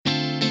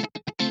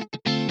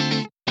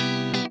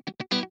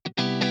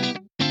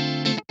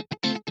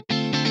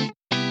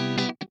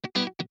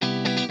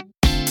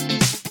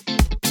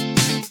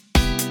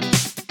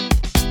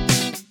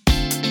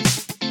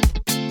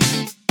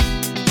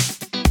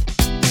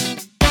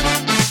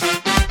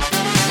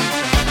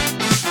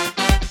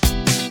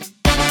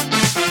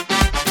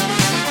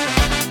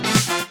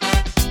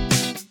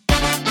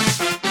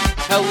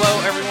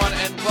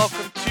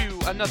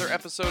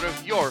episode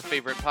of your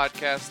favorite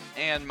podcast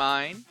and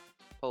mine,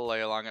 Play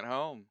Along at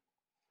Home.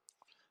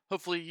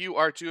 Hopefully you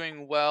are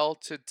doing well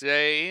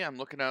today. I'm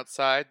looking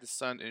outside, the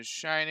sun is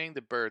shining,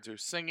 the birds are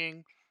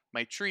singing,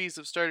 my trees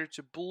have started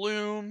to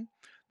bloom,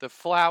 the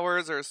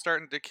flowers are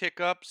starting to kick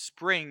up,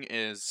 spring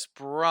is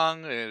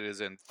sprung, it is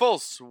in full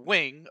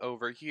swing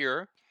over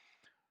here.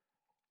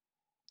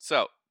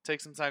 So,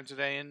 take some time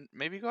today and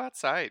maybe go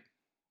outside.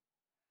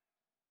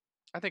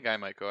 I think I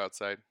might go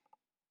outside.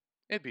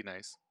 It'd be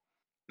nice.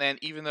 And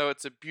even though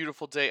it's a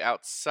beautiful day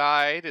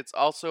outside, it's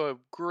also a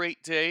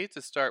great day to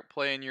start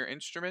playing your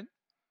instrument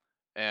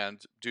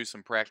and do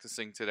some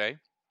practicing today.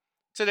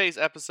 Today's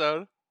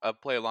episode of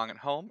Play Along at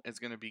Home is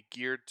going to be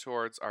geared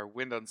towards our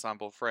wind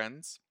ensemble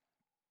friends.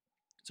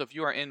 So if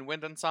you are in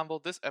wind ensemble,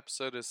 this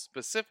episode is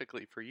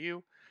specifically for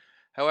you.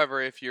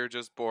 However, if you're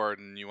just bored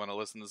and you want to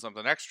listen to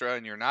something extra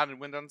and you're not in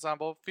wind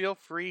ensemble, feel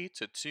free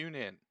to tune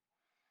in.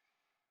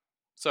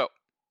 So,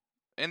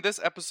 in this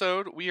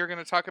episode, we are going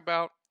to talk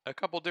about a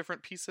couple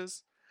different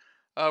pieces.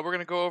 We're going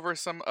to go over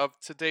some of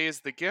today's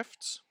The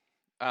Gift.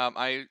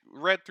 I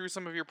read through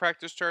some of your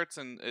practice charts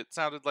and it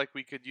sounded like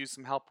we could use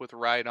some help with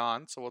Ride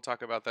On, so we'll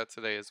talk about that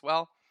today as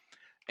well.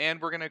 And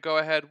we're going to go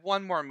ahead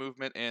one more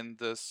movement in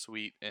the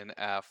Suite in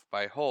F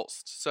by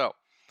Holst. So,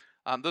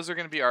 those are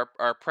going to be our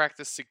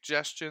practice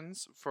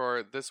suggestions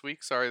for this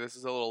week. Sorry, this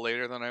is a little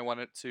later than I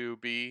want it to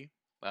be.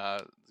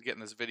 Getting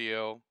this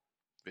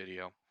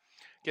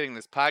getting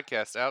this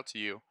podcast out to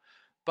you.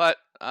 But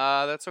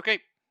that's okay.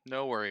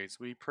 No worries.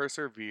 We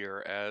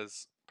persevere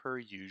as per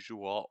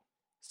usual.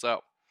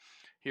 So,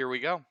 here we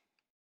go.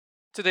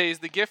 Today's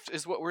The Gift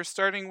is what we're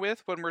starting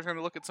with when we're going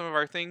to look at some of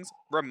our things.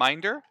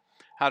 Reminder,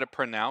 how to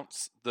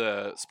pronounce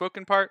the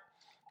spoken part.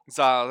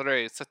 Za,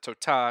 re, seto,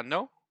 ta,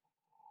 no.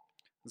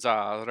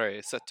 Za,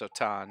 re, seto,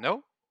 ta,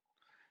 no.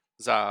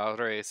 Za,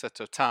 re,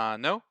 seto, ta,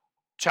 no.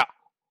 Cha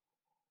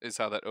is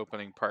how that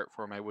opening part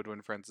for my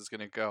woodwind friends is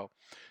going to go.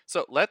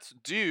 So let's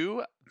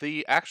do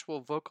the actual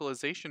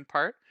vocalization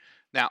part.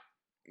 Now,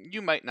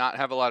 you might not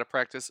have a lot of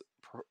practicing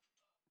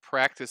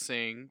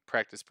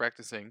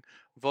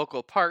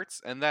vocal parts,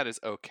 and that is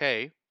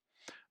okay.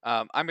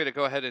 I'm going to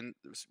go ahead and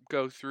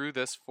go through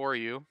this for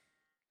you.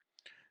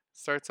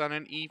 Starts on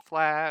an E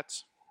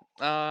flat.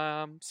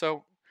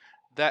 So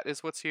that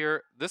is what's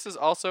here. This is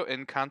also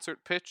in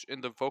concert pitch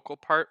in the vocal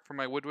part for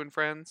my woodwind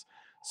friends,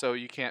 so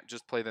you can't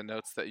just play the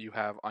notes that you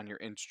have on your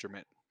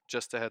instrument.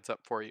 Just a heads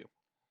up for you.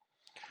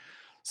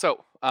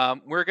 So,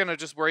 we're going to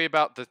just worry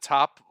about the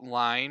top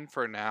line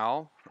for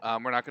now.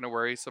 We're not going to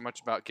worry so much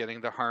about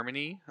getting the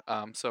harmony.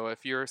 So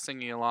if you're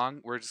singing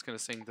along, we're just going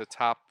to sing the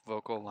top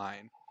vocal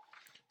line.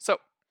 So,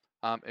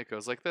 it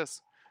goes like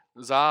this.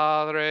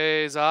 Za,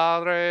 re,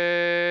 za, re.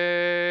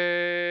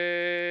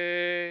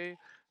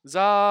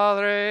 Za,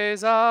 re,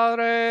 za,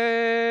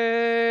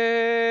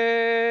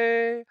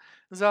 re.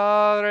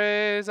 Za,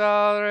 re,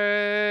 za,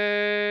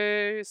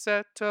 re.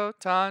 Seto,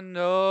 ta,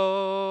 no.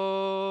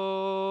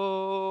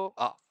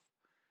 Off.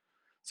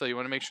 So you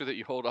want to make sure that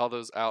you hold all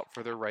those out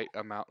for the right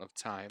amount of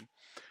time.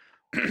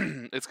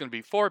 It's going to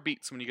be 4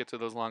 beats when you get to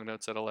those long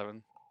notes at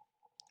 11.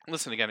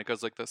 Listen again, it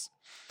goes like this.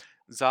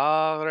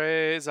 Za,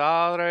 re,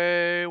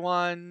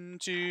 1,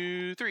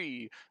 2,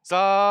 3.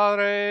 Za,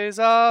 re,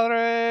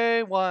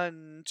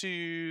 1,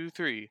 2,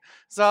 3.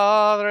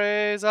 Za,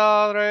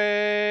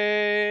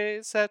 re,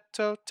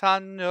 seto, ta,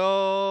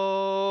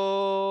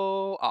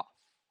 no. Off.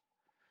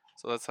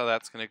 So that's how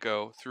that's going to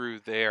go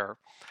through there.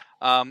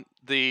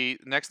 The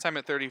next time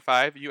at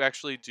 35, you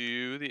actually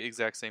do the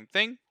exact same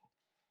thing.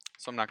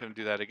 So I'm not going to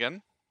do that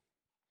again.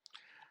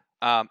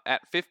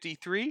 At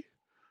 53,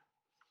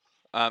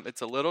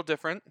 it's a little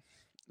different.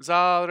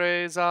 Za,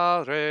 re.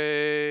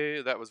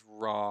 That was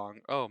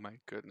wrong. Oh my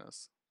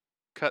goodness.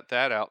 Cut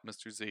that out,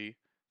 Mr. Z.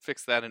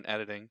 Fix that in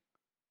editing.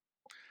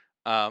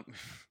 Oh,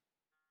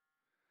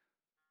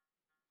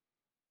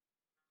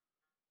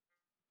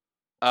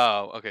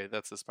 okay,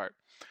 that's this part.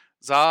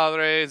 Za,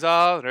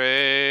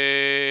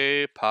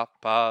 re,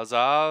 papa,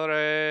 za,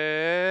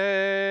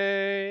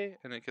 re.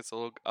 And it gets a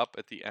little up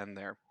at the end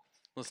there.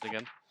 Listen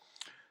again.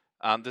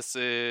 This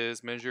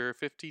is measure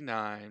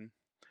 59.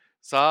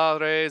 Za,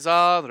 re,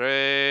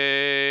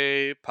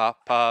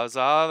 papa,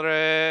 za,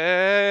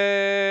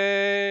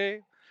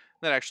 re.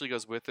 That actually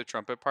goes with the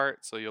trumpet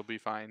part, so you'll be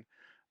fine.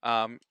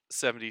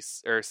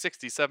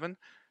 67.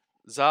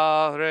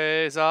 Za,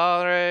 re,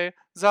 seto,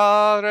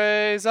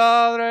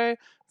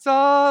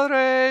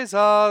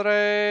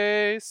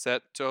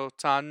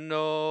 ta, no.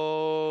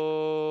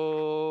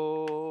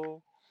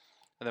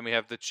 And then we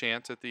have the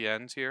chant at the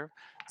end here.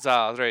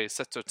 Za, re,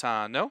 seto,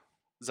 ta, no.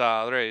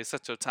 Za, re,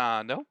 seto,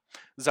 ta, no.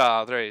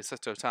 Za, re,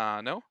 seto,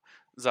 ta, no.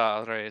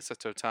 Za, re,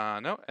 seto, ta,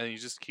 no. And you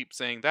just keep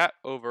saying that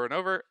over and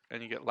over,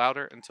 and you get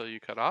louder until you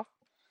cut off.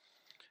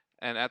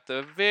 And at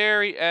the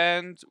very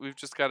end, we've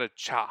just got a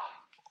cha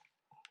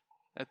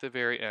at the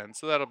very end.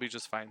 So that'll be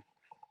just fine.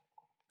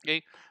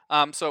 Okay.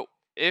 So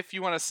if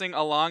you want to sing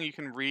along, you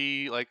can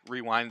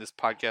rewind this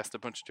podcast a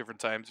bunch of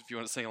different times if you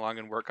want to sing along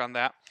and work on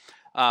that.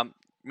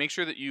 Make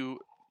sure that you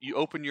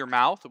open your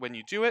mouth when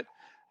you do it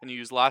and you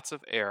use lots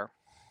of air.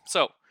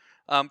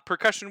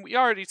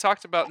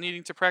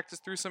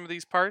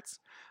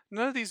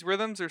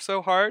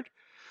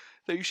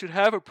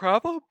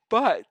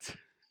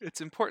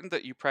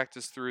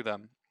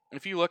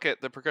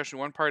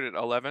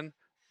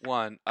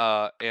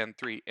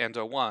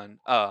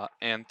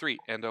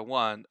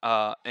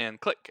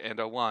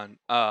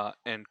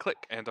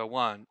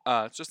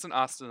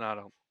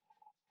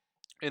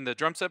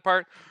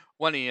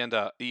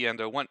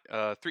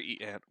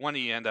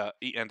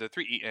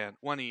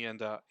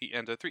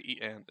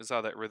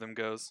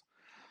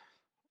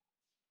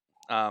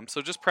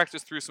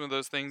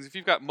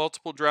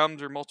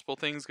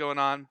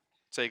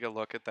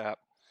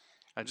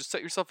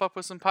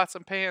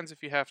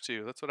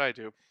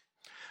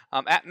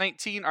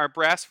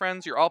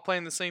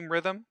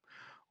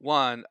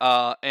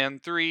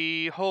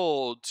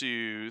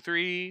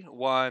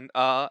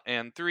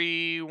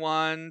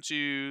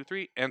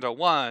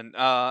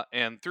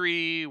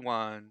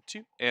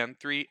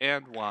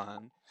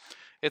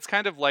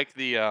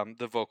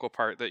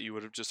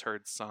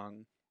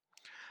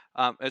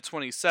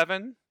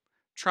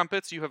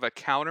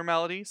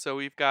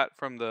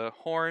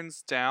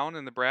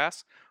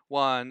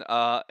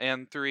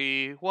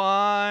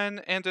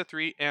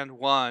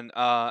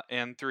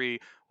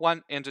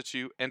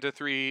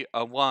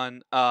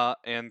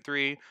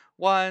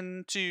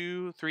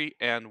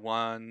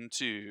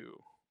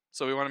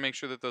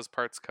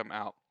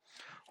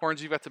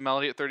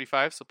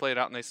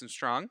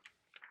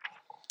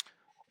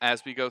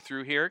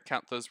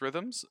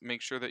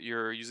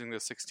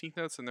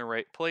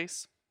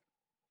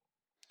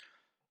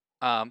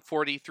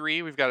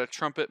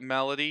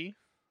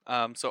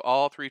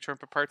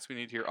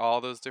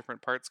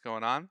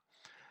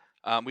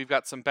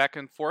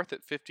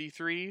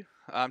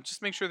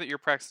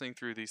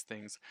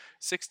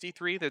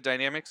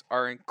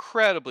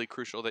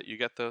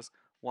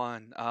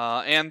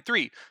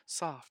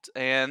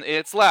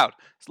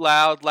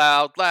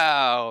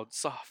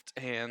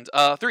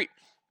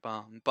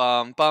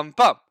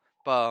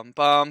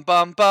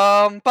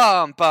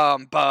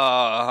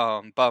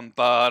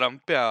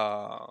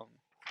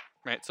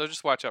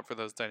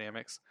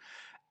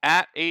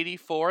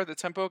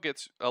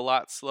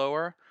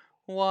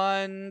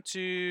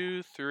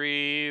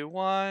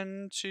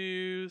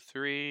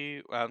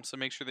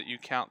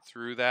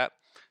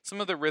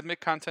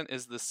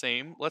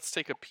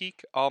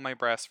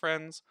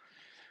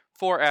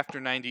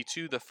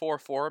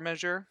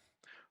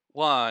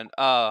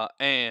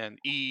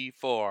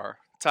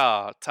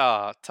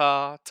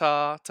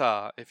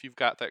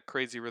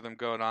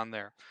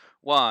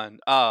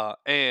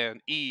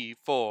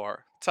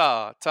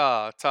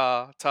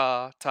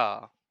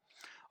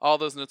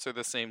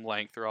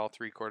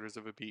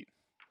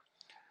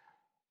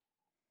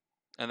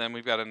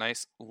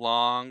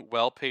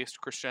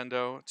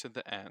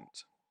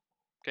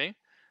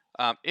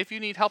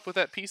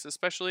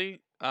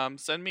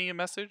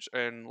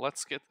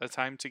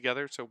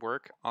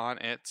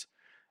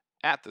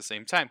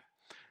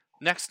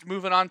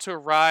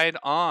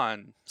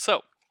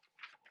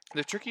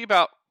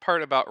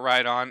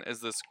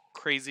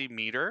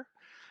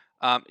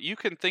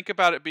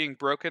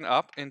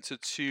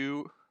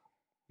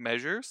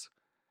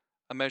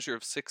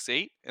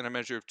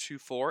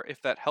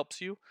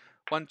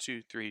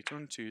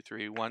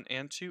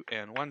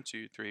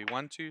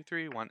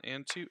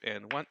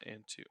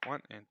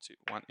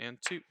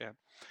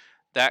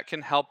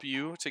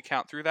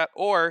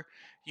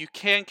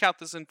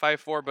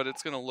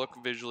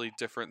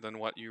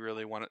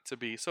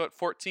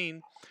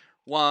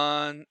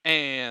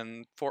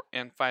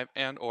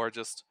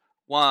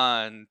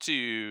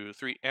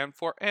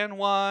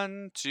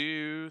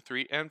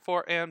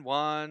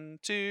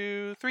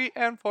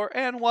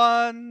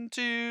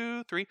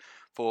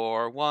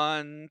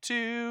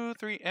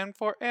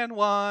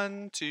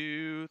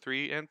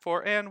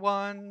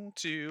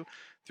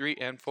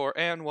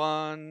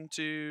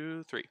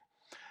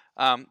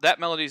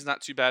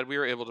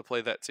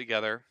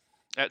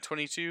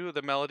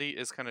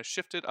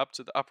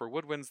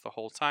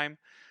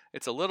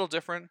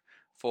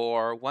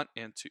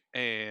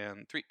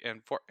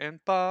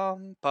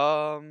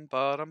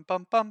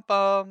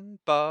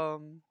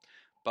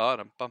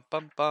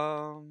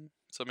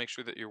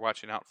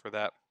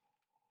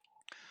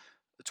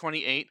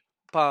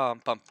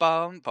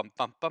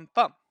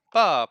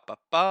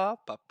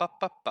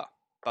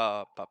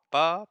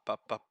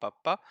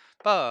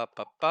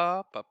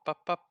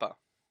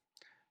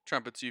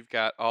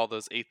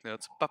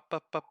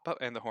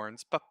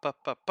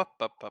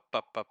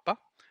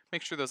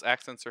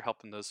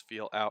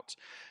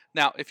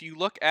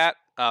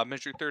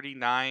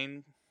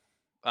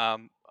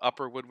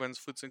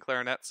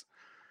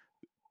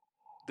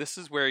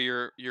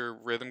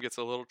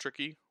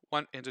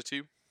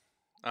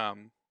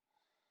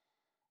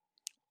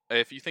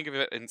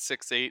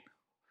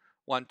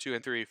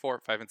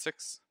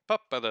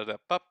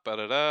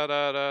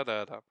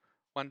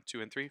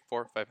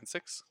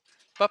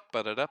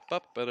 Charmander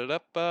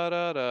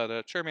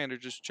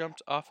just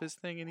jumped off his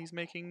thing and he's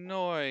making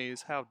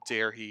noise. How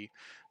dare he?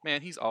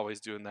 Man, he's always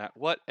doing that.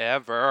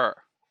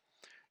 Whatever.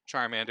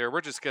 Charmander,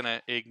 we're just going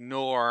to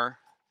ignore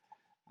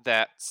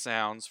that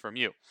sounds from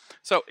you.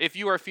 So if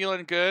you are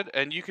feeling good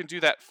and you can do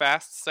that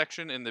fast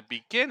section in the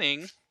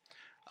beginning,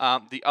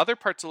 the other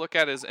part to look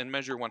at is in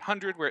measure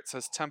 100 where it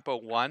says tempo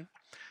 1.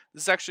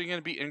 This is actually going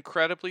to be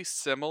incredibly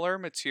similar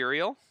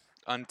material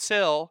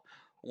until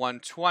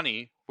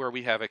 120 where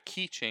we have a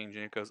key change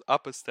and it goes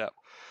up a step.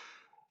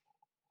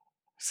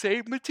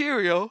 Same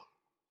material,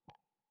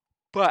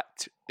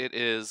 but it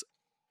is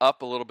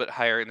up a little bit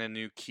higher in a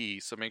new key.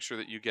 So make sure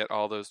that you get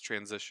all those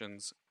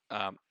transitions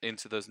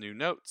into those new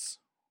notes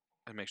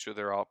and make sure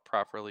they're all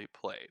properly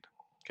played.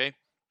 Okay?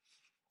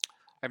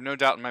 I have no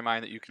doubt in my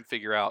mind that you can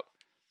figure out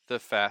the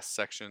fast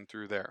section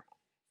through there.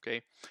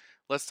 Okay?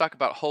 Let's talk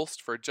about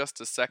Holst for just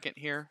a second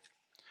here.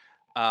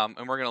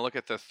 And we're going to look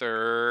at the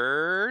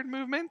third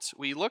movement.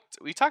 We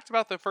talked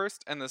about the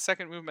first and the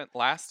second movement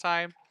last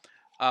time.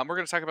 We're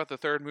going to talk about the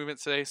third movement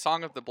today,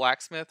 Song of the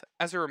Blacksmith.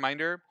 As a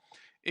reminder,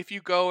 if you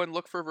go and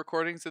look for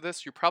recordings of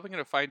this, you're probably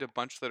going to find a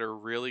bunch that are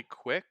really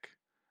quick.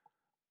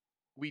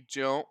 We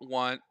don't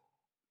want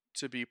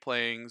to be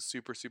playing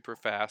super, super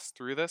fast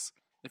through this.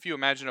 If you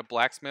imagine a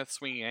blacksmith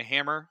swinging a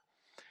hammer,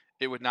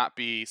 it would not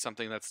be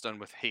something that's done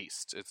with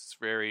haste. It's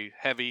very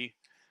heavy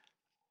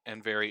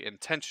and very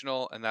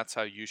intentional, and that's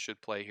how you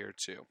should play here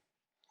too.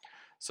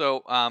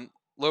 So,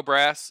 low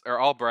brass, or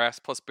all brass,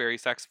 plus bari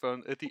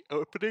saxophone at the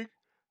opening.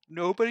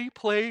 Nobody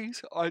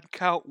plays on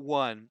count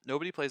 1.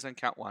 Nobody plays on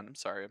count 1. I'm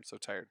sorry, I'm so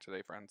tired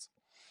today, friends.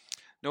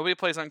 Nobody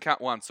plays on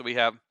count 1. So we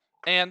have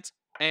and,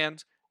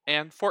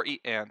 4E,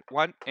 and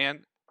 1,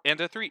 and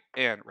a 3,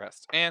 and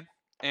rest, and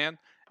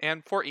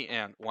 4E,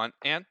 and 1,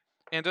 and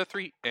a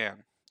 3,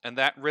 and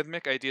that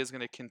rhythmic idea is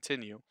going to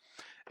continue.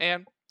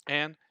 And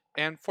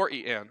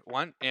 4E, and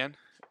 1, and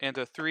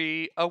a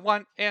 3, a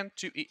 1, and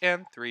 2E,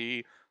 and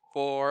 3,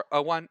 4,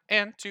 a 1,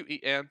 and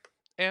 2E,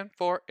 and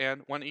 4,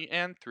 and 1E,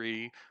 and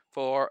 3,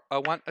 4,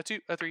 a 1, a 2,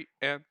 a 3,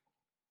 and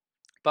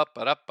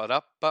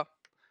ba-ba-da-ba-da-ba,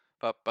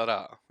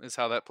 ba-ba-da is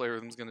how that play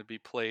rhythm is going to be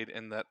played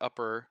in that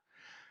upper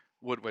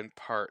woodwind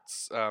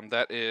parts.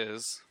 That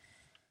is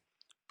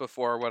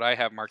before what I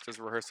have marked as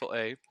rehearsal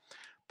A.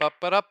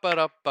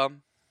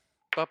 Ba-ba-da-ba-da-bum,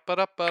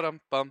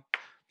 ba-ba-da-ba-dum-bum,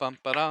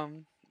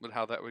 bum-ba-dum, with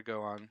how that would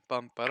go on.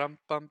 Bum-ba-dum,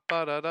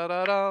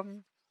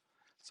 bum-ba-da-da-da-dum.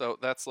 So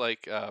that's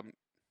like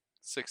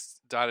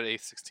 6 dotted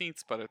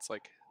 8/16, but it's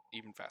like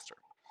even faster.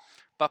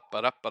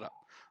 Ba-ba-da-ba-da.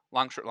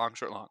 Long, short, long,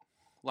 short, long.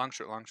 Long,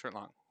 short, long, short,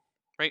 long.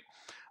 Right?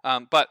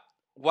 But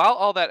while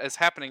all that is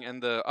happening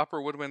and the upper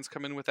woodwinds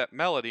come in with that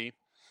melody,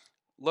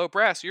 low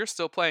brass, you're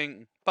still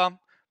playing bum,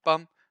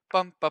 bum,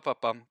 bum, ba ba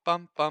bum,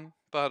 bum, bum,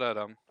 ba da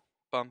dum,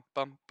 bum,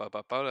 bum, ba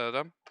ba ba da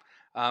dum.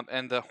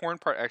 And the horn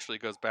part actually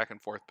goes back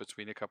and forth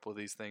between a couple of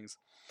these things.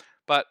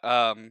 But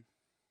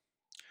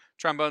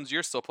trombones,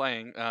 you're still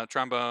playing.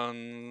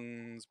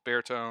 Trombones,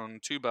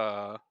 baritone,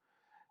 tuba,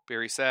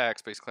 bari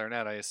sax, bass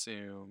clarinet, I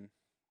assume.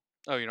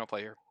 Oh, you don't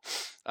play here.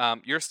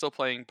 You're still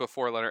playing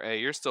before letter A.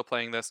 You're still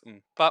playing this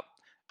bop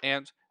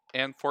and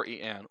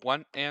 4E and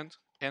 1 and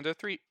a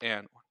 3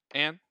 and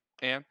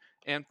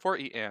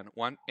 4E and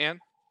 1 and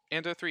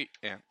a 3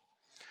 and.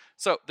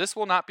 So this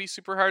will not be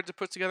super hard to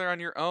put together on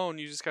your own.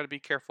 You just got to be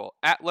careful.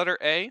 At letter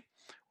A,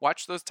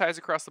 watch those ties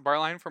across the bar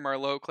line from our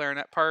low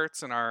clarinet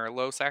parts and our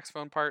low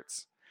saxophone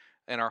parts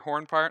and our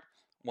horn part.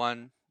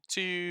 1,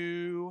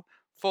 2,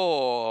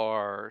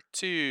 4,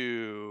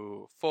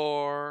 2,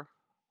 4.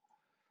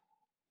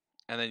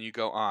 And then you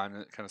go on,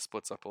 and it kind of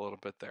splits up a little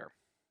bit there.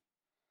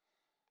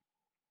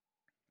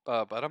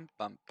 Ba-ba-dum,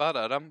 bum,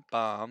 ba-da-dum,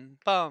 bum,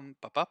 bum,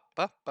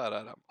 ba-ba-ba,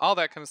 ba-da-dum. All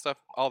that kind of stuff,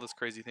 all this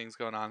crazy things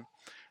going on.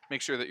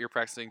 Make sure that you're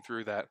practicing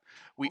through that.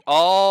 We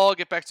all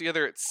get back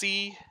together at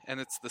C, and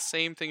it's the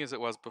same thing as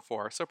it was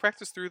before. So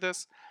practice through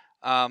this,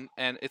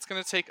 and it's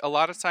going to take a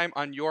lot of time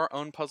on your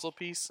own puzzle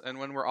piece, and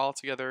when we're all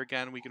together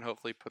again, we can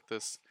hopefully put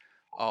this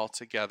all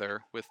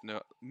together with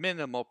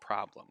minimal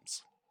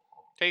problems.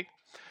 Okay?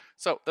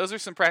 So those are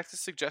some practice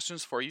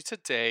suggestions for you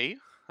today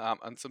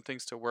on some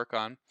things to work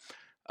on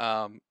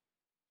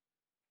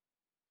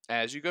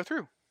as you go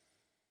through.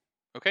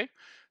 Okay,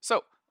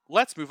 so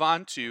let's move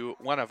on to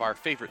one of our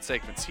favorite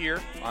segments here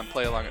on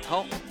Play Along at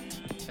Home,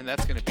 and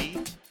that's going to be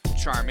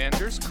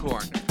Charmander's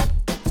Corner.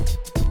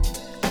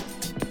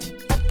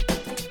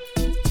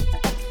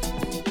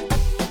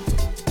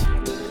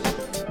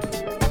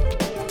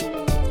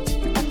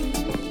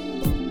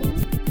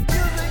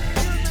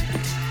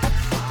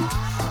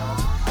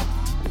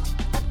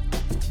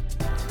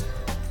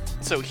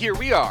 So here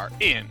we are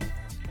in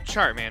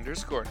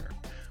Charmander's Corner.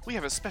 We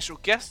have a special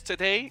guest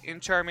today in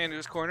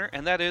Charmander's Corner,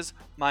 and that is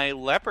my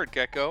leopard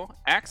gecko,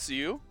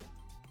 Axu.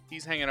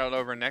 He's hanging out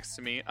over next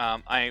to me.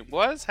 I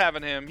was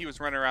having him, he was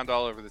running around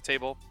all over the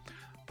table,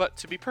 but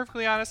to be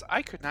perfectly honest,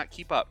 I could not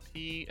keep up.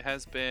 He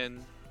has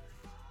been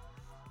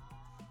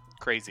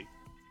crazy.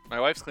 My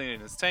wife's cleaning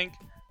his tank,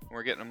 and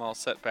we're getting him all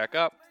set back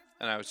up,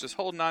 and I was just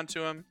holding on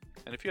to him,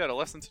 and if you had a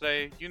lesson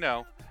today, you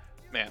know,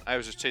 man, I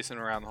was just chasing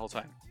him around the whole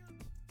time.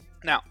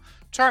 Now,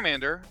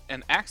 Charmander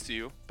and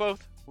Axew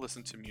both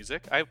listen to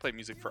music. I play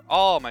music for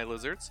all my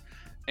lizards,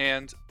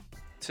 and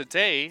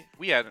today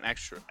we had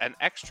an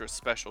extra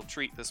special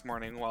treat this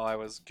morning while I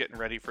was getting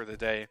ready for the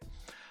day.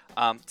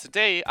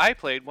 Today I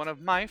played one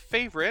of my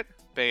favorite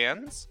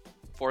bands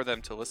for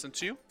them to listen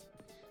to,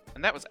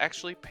 and that was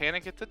actually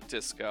Panic at the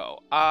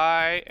Disco.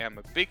 I am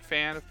a big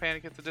fan of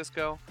Panic at the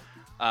Disco.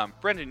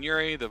 Brendan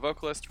Urie, the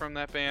vocalist from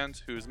that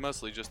band, who's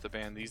mostly just a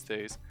band these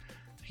days,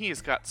 he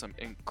has got some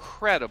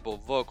incredible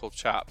vocal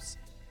chops.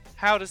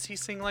 How does he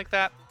sing like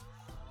that?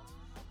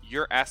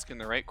 You're asking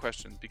the right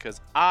questions, because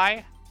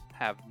I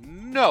have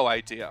no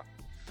idea.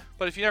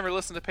 But if you never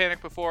listened to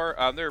Panic before,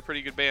 they're a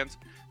pretty good band.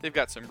 They've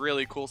got some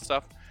really cool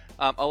stuff.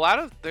 A lot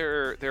of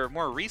their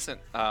more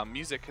recent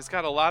music has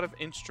got a lot of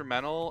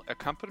instrumental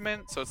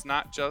accompaniment, so it's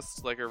not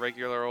just like a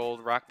regular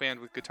old rock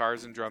band with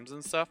guitars and drums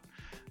and stuff.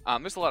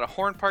 There's a lot of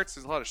horn parts,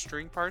 there's a lot of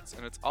string parts,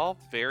 and it's all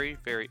very,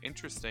 very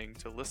interesting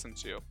to listen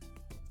to.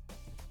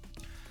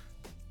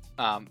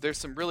 There's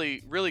some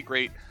really, really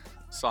great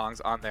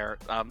songs on there.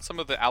 Some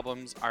of the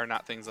albums are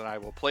not things that I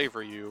will play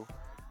for you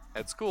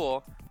at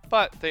school,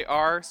 but they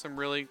are some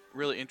really,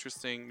 really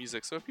interesting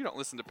music. So if you don't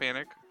listen to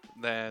Panic,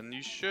 then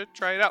you should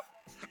try it out.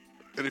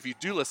 And if you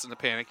do listen to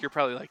Panic, you're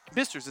probably like,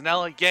 Mr.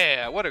 Zanella,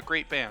 yeah, what a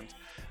great band.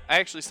 I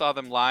actually saw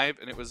them live,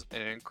 and it was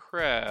an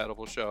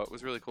incredible show. It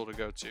was really cool to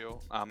go to.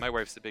 My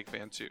wife's a big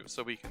fan too,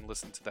 so we can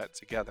listen to that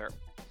together.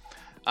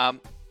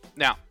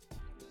 Now,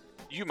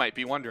 you might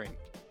be wondering,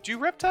 do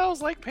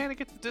reptiles like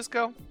Panic at the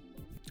Disco?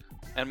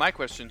 And my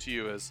question to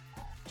you is,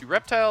 do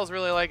reptiles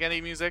really like any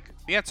music?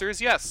 The answer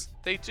is yes,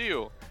 they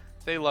do.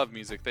 They love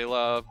music. They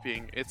love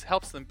it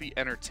helps them be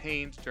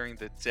entertained during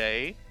the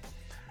day.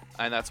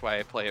 And that's why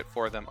I play it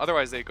for them.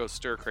 Otherwise, they go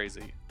stir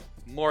crazy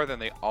more than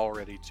they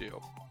already do.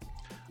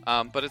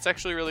 But it's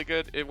actually really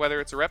good, whether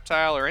it's a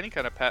reptile or any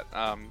kind of pet.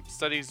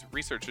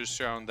 Research has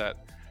shown that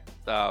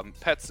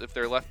pets, if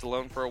they're left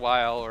alone for a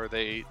while or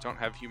they don't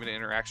have human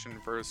interaction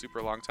for a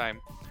super long time,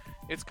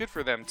 it's good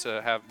for them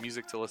to have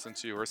music to listen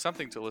to or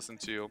something to listen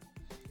to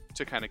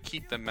kind of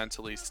keep them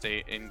mentally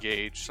stay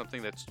engaged.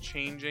 Something that's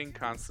changing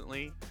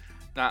constantly,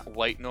 not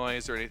white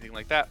noise or anything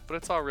like that, but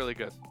it's all really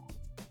good.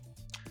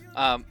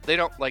 They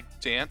don't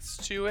like dance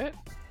to it,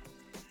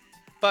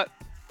 but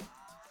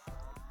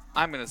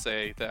I'm going to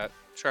say that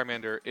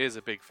Charmander is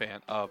a big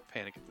fan of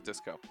Panic at the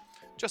Disco,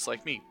 just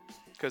like me,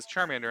 because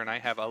Charmander and I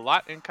have a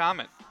lot in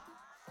common.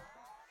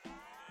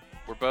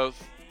 We're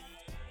both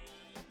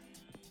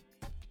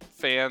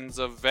fans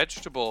of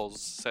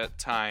vegetables at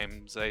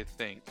times, I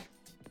think.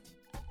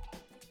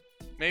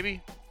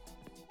 Maybe?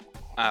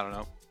 I don't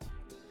know.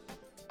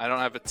 I don't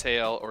have a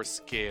tail or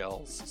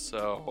scales,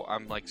 so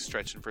I'm like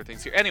stretching for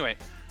things here. Anyway,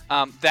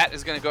 that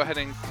is going to go ahead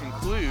and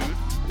conclude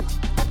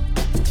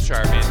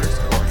Charmander's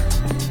Corner.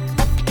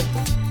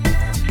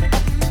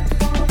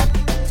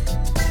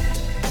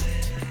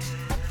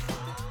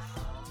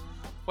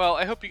 Well,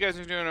 I hope you guys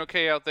are doing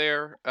okay out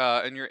there,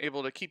 and you're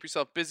able to keep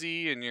yourself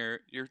busy, and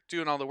you're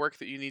doing all the work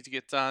that you need to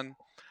get done.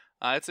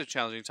 It's a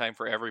challenging time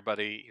for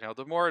everybody. You know,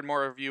 the more and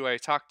more of you I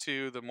talk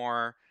to, the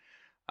more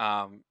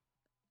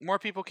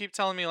people keep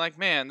telling me, like,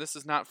 man, this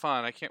is not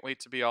fun. I can't wait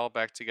to be all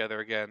back together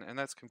again, and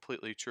that's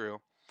completely true.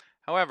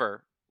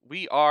 However,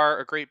 we are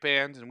a great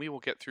band, and we will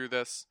get through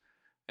this,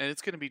 and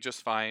it's going to be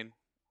just fine.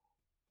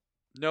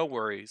 No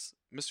worries.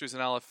 Mr.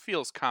 Zanella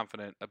feels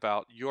confident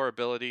about your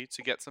ability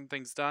to get some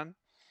things done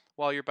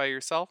while you're by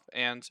yourself,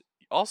 and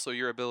also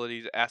your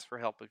ability to ask for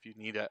help if you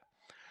need it.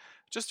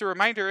 Just a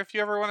reminder, if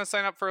you ever want to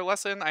sign up for a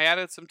lesson, I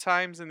added some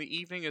times in the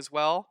evening as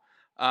well.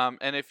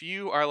 And if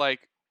you are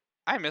like,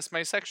 I missed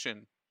my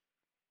section,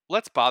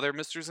 let's bother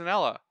Mr.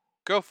 Zanella.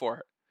 Go for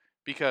it.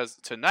 Because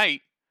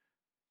tonight,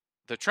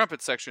 the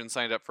trumpet section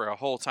signed up for a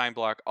whole time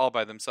block all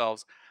by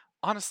themselves.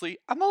 Honestly,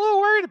 I'm a little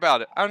worried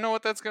about it. I don't know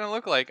what that's going to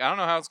look like. I don't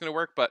know how it's going to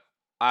work, but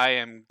I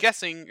am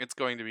guessing it's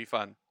going to be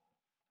fun.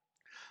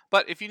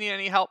 But if you need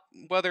any help,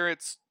 whether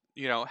it's,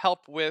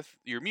 help with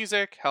your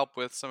music, help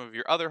with some of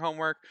your other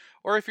homework,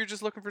 or if you're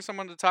just looking for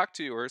someone to talk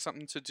to or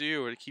something to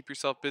do or to keep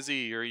yourself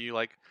busy, or you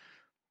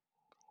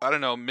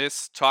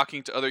miss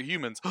talking to other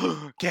humans.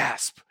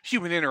 Gasp!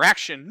 Human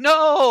interaction.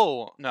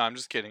 No, I'm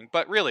just kidding.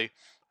 But really,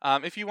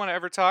 if you want to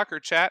ever talk or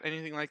chat,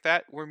 anything like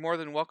that, we're more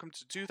than welcome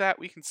to do that.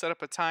 We can set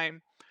up a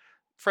time.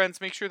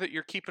 Friends, make sure that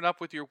you're keeping up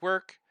with your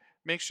work.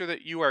 Make sure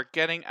that you are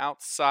getting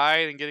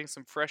outside and getting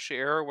some fresh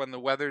air when the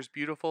weather's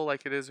beautiful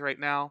like it is right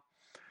now.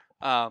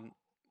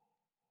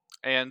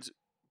 And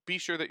be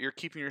sure that you're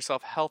keeping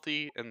yourself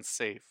healthy and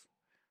safe.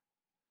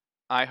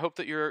 I hope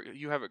that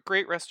you have a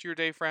great rest of your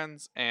day,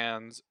 friends,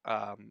 and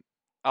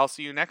I'll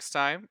see you next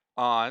time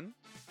on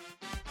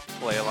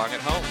Play Along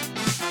at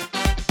Home.